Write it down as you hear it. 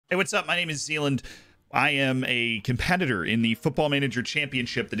Hey, what's up? My name is Zealand. I am a competitor in the Football Manager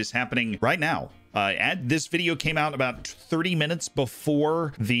Championship that is happening right now. This video came out about 30 minutes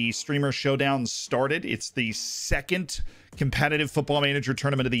before the Streamer Showdown started. It's the second competitive Football Manager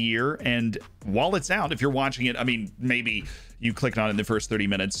tournament of the year, and while it's out, if you're watching it, I mean, maybe you clicked on it in the first 30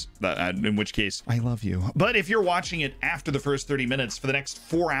 minutes, in which case, I love you. But if you're watching it after the first 30 minutes, for the next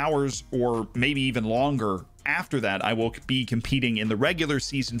 4 hours, or maybe even longer, after that, I will be competing in the regular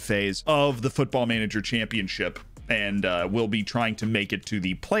season phase of the Football Manager Championship, and we'll be trying to make it to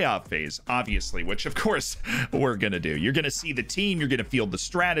the playoff phase, obviously, which of course we're gonna do. You're gonna see the team, you're gonna feel the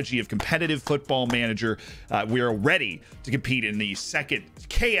strategy of competitive Football Manager. We are ready to compete in the second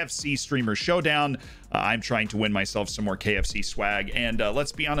KFC Streamer Showdown. I'm trying to win myself some more KFC swag, and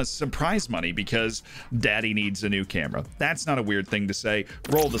let's be honest, some prize money, because daddy needs a new camera. That's not a weird thing to say.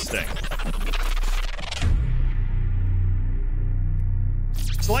 Roll the sting.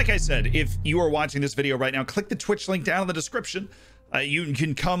 So like I said, if you are watching this video right now, click the Twitch link down in the description. You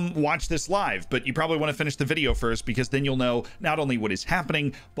can come watch this live, but you probably want to finish the video first, because then you'll know not only what is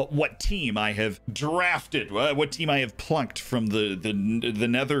happening, but what team I have drafted, what team I have plucked from the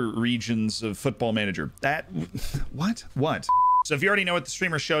nether regions of Football Manager. What? So if you already know what the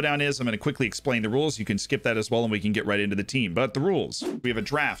Streamer Showdown is, I'm going to quickly explain the rules. You can skip that as well, and we can get right into the team. But the rules: we have a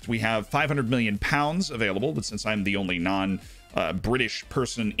draft. We have 500 million pounds available, but since I'm the only British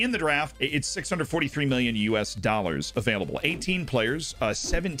person in the draft, it's 643 million US dollars available. 18 players,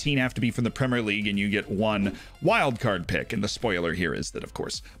 17 have to be from the Premier League, and you get one wildcard pick. And the spoiler here is that, of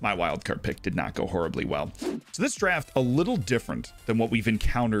course, my wildcard pick did not go horribly well. So this draft, a little different than what we've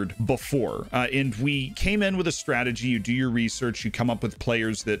encountered before. And we came in with a strategy. You do your research, you come up with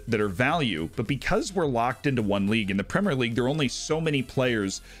players that are value, but because we're locked into one league, in the Premier League, there are only so many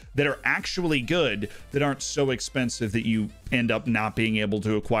players that are actually good, that aren't so expensive that you end up not being able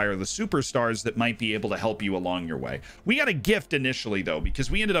to acquire the superstars that might be able to help you along your way. We got a gift initially, though,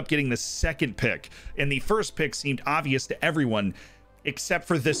 because we ended up getting the second pick, and the first pick seemed obvious to everyone except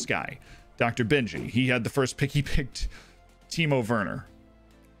for this guy, Dr. Benji. He had the first pick. He picked Timo Werner.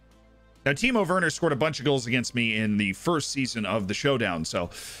 Now, Timo Werner scored a bunch of goals against me in the first season of the Showdown, so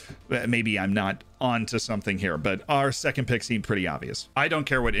maybe I'm not onto something here, but our second pick seemed pretty obvious. I don't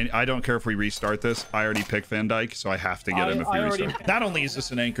care if we restart this. I already picked Van Dijk, so I have to get him if we restart. Not only is this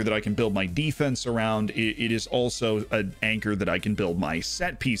an anchor that I can build my defense around, it is also an anchor that I can build my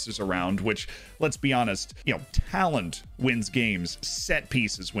set pieces around, which, let's be honest, you know, talent wins games, set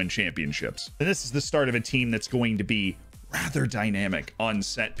pieces win championships. And this is the start of a team that's going to be rather dynamic on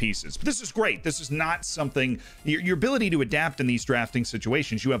set pieces. But this is great. This is not something, your ability to adapt in these drafting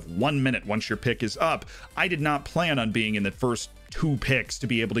situations. You have 1 minute once your pick is up. I did not plan on being in the first 2 picks to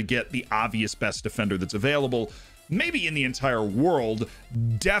be able to get the obvious best defender that's available, maybe in the entire world,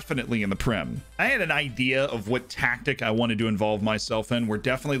 definitely in the Prem. I had an idea of what tactic I wanted to involve myself in. We're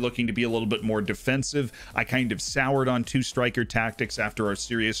definitely looking to be a little bit more defensive. I kind of soured on 2 striker tactics after our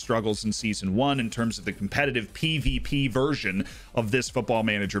serious struggles in Season 1 in terms of the competitive PvP version of this Football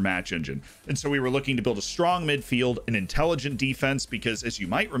Manager match engine. And so we were looking to build a strong midfield, an intelligent defense, because as you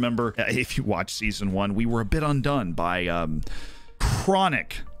might remember, if you watched Season 1, we were a bit undone by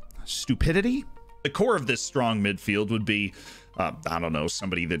chronic stupidity. The core of this strong midfield would be, I don't know,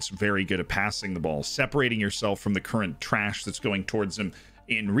 somebody that's very good at passing the ball, separating yourself from the current trash that's going towards him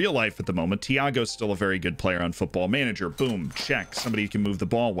in real life at the moment. Thiago's still a very good player on Football Manager. Boom, check. Somebody who can move the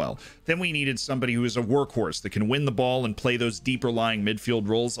ball well. Then we needed somebody who is a workhorse that can win the ball and play those deeper lying midfield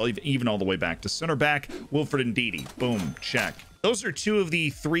roles, even all the way back to center back. Wilfred Ndidi. Boom, check. Those are 2 of the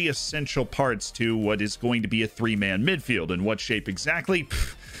 3 essential parts to what is going to be a 3-man midfield. And what shape exactly?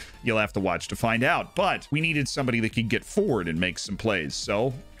 You'll have to watch to find out. But we needed somebody that could get forward and make some plays.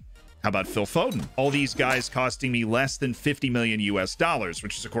 So how about Phil Foden? All these guys costing me less than 50 million US dollars,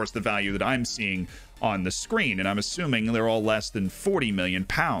 which is, of course, the value that I'm seeing on the screen. And I'm assuming they're all less than 40 million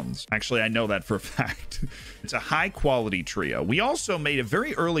pounds. Actually, I know that for a fact. It's a high quality trio. We also made a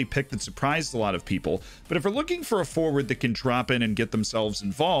very early pick that surprised a lot of people. But if we're looking for a forward that can drop in and get themselves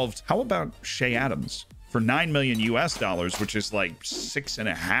involved, how about Shea Adams? For 9 million US dollars, which is like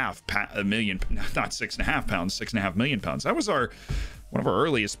 6.5 million, not 6.5 pounds, 6.5 million pounds. That was one of our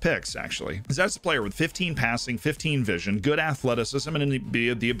earliest picks, actually. That's a player with 15 passing, 15 vision, good athleticism, and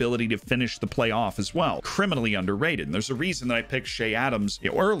the ability to finish the play off as well. Criminally underrated. And there's a reason that I picked Shea Adams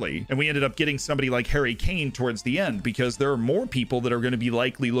early, and we ended up getting somebody like Harry Kane towards the end, because there are more people that are going to be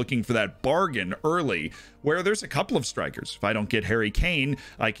likely looking for that bargain early, where there's a couple of strikers. If I don't get Harry Kane,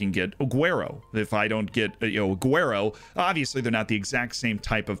 I can get Aguero. If I don't get Aguero, obviously they're not the exact same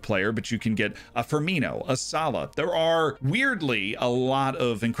type of player, but you can get a Firmino, a Salah. There are weirdly a lot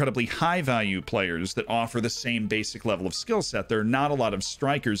of incredibly high value players that offer the same basic level of skill set. There are not a lot of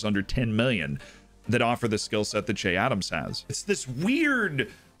strikers under 10 million that offer the skill set that Che Adams has. It's this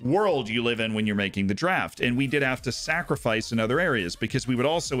weird world you live in when you're making the draft, and we did have to sacrifice in other areas because we would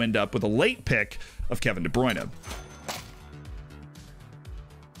also end up with a late pick of Kevin De Bruyne.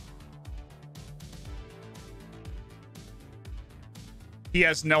 He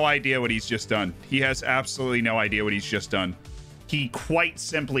has no idea what he's just done. He has absolutely no idea what he's just done. He quite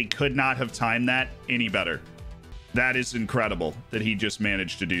simply could not have timed that any better. That is incredible that he just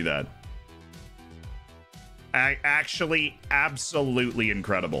managed to do that. Actually, absolutely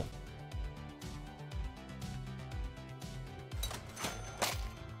incredible.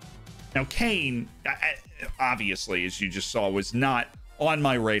 Now, Kane, obviously, as you just saw, was not on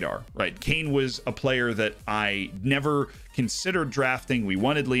my radar, right? Kane was a player that I never considered drafting. We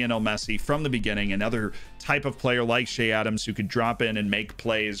wanted Lionel Messi from the beginning, another type of player like Che Adams who could drop in and make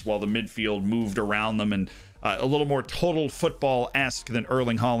plays while the midfield moved around them, and a little more total football-esque than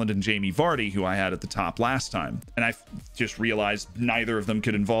Erling Haaland and Jamie Vardy, who I had at the top last time. And I just realized neither of them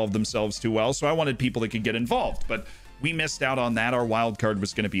could involve themselves too well, so I wanted people that could get involved. But we missed out on that. Our wild card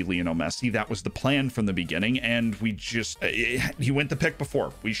was going to be Lionel Messi. That was the plan from the beginning, and we just he went the pick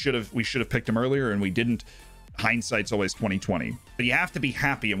before. We should have picked him earlier, and we didn't. Hindsight's always 20/20. But you have to be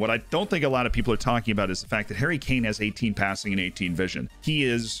happy, and what I don't think a lot of people are talking about is the fact that Harry Kane has 18 passing and 18 vision. He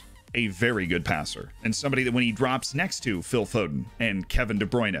is a very good passer, and somebody that when he drops next to Phil Foden and Kevin De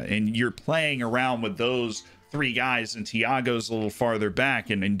Bruyne, and you're playing around with those three guys, and Thiago's a little farther back,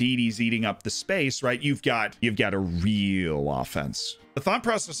 and indeed he's eating up the space, right? You've got a real offense. The thought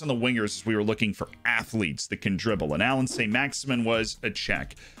process on the wingers is we were looking for athletes that can dribble, and Alan Saint-Maximin was a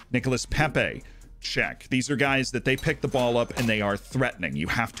check. Nicolas Pepe, check. These are guys that they pick the ball up and they are threatening. You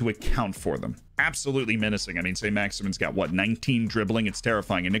have to account for them. Absolutely menacing. I mean, Saint-Maximin's got, what, 19 dribbling? It's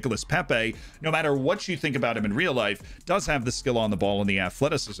terrifying. And Nicolas Pepe, no matter what you think about him in real life, does have the skill on the ball and the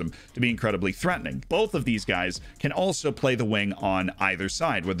athleticism to be incredibly threatening. Both of these guys can also play the wing on either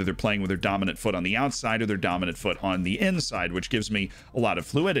side, whether they're playing with their dominant foot on the outside or their dominant foot on the inside, which gives me a lot of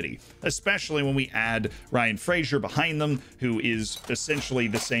fluidity, especially when we add Ryan Fraser behind them, who is essentially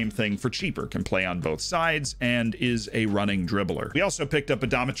the same thing for cheaper, can play on both sides, and is a running dribbler. We also picked up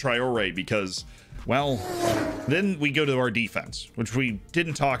Adama Traore because, well, then we go to our defense, which we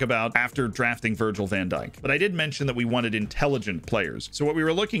didn't talk about after drafting Virgil van Dijk. But I did mention that we wanted intelligent players. So what we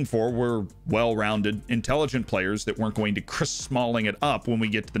were looking for were well-rounded, intelligent players that weren't going to Chris Smalling it up when we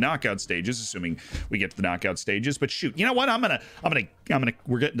get to the knockout stages, assuming we get to the knockout stages. But shoot, you know what?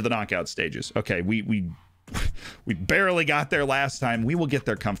 We're getting to the knockout stages. Okay, we barely got there last time. We will get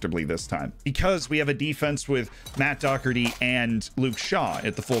there comfortably this time because we have a defense with Matt Doherty and Luke Shaw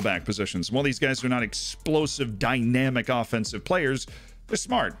at the fullback positions. While these guys are not explosive, dynamic offensive players, they're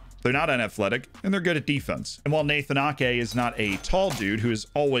smart. They're not unathletic, and they're good at defense. And while Nathan Ake is not a tall dude who is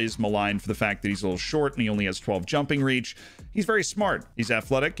always maligned for the fact that he's a little short and he only has 12 jumping reach, he's very smart. He's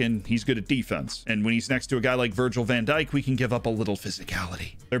athletic, and he's good at defense. And when he's next to a guy like Virgil van Dijk, we can give up a little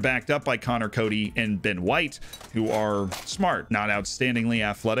physicality. They're backed up by Connor Cody and Ben White, who are smart. Not outstandingly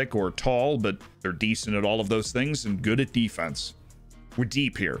athletic or tall, but they're decent at all of those things and good at defense. We're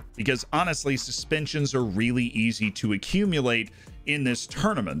deep here because honestly, suspensions are really easy to accumulate in this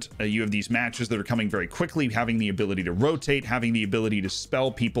tournament. You have these matches that are coming very quickly. Having the ability to rotate, having the ability to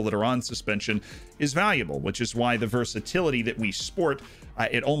spell people that are on suspension is valuable, which is why the versatility that we sport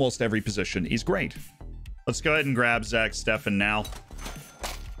at almost every position is great. Let's go ahead and grab Zach Steffen now.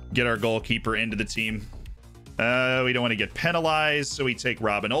 Get our goalkeeper into the team. We don't want to get penalized, so we take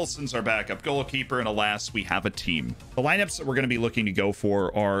Robin Olsen's our backup goalkeeper, and alas, we have a team. The lineups that we're going to be looking to go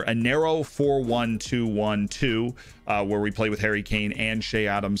for are a narrow 4-1-2-1-2, where we play with Harry Kane and Che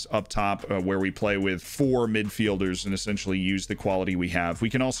Adams up top, where we play with 4 midfielders and essentially use the quality we have. We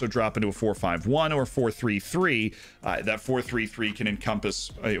can also drop into a 4-5-1 or 4-3-3. That 4-3-3 can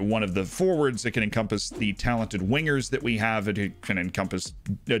encompass one of the forwards. It can encompass the talented wingers that we have. It can encompass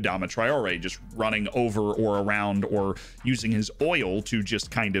Adama Traore just running over or around or using his oil to just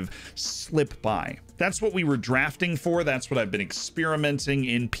kind of slip by. That's what we were drafting for. That's what I've been experimenting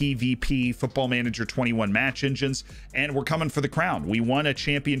in PvP, Football Manager 21 match engines, and we're coming for the crown. We won a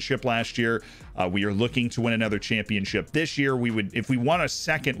championship last year. We are looking to win another championship this year. We would, if we won a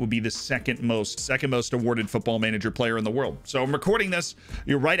second, would be the second most awarded Football Manager player in the world. So I'm recording this.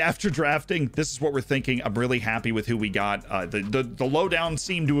 You're right after drafting. This is what we're thinking. I'm really happy with who we got. The lowdown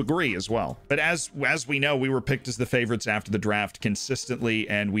seemed to agree as well. But as we know, we were picked as the favorites after the draft consistently,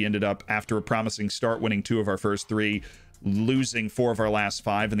 and we ended up, after a promising start, winning 2 of our first 3. losing 4 of our last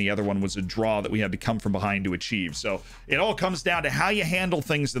 5, and the other one was a draw that we had to come from behind to achieve. So it all comes down to how you handle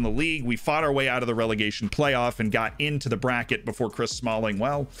things in the league. We fought our way out of the relegation playoff and got into the bracket before Chris Smalling,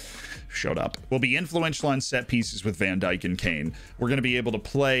 well, showed up. We'll be influential on set pieces with Van Dijk and Kane. We're going to be able to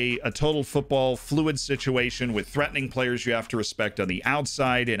play a total football fluid situation with threatening players you have to respect on the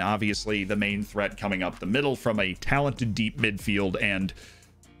outside, and obviously the main threat coming up the middle from a talented deep midfield and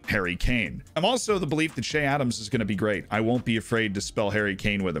Harry Kane. I'm also the belief that Shea Adams is going to be great. I won't be afraid to spell Harry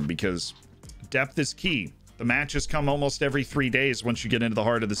Kane with him because depth is key. The matches come almost every 3 days once you get into the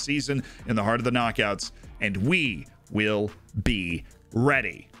heart of the season, in the heart of the knockouts, and we will be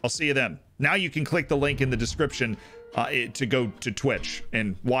ready. I'll see you then. Now you can click the link in the description to go to Twitch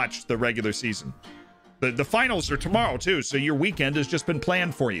and watch the regular season. The finals are tomorrow too, so your weekend has just been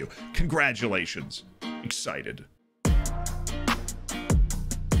planned for you. Congratulations. Excited.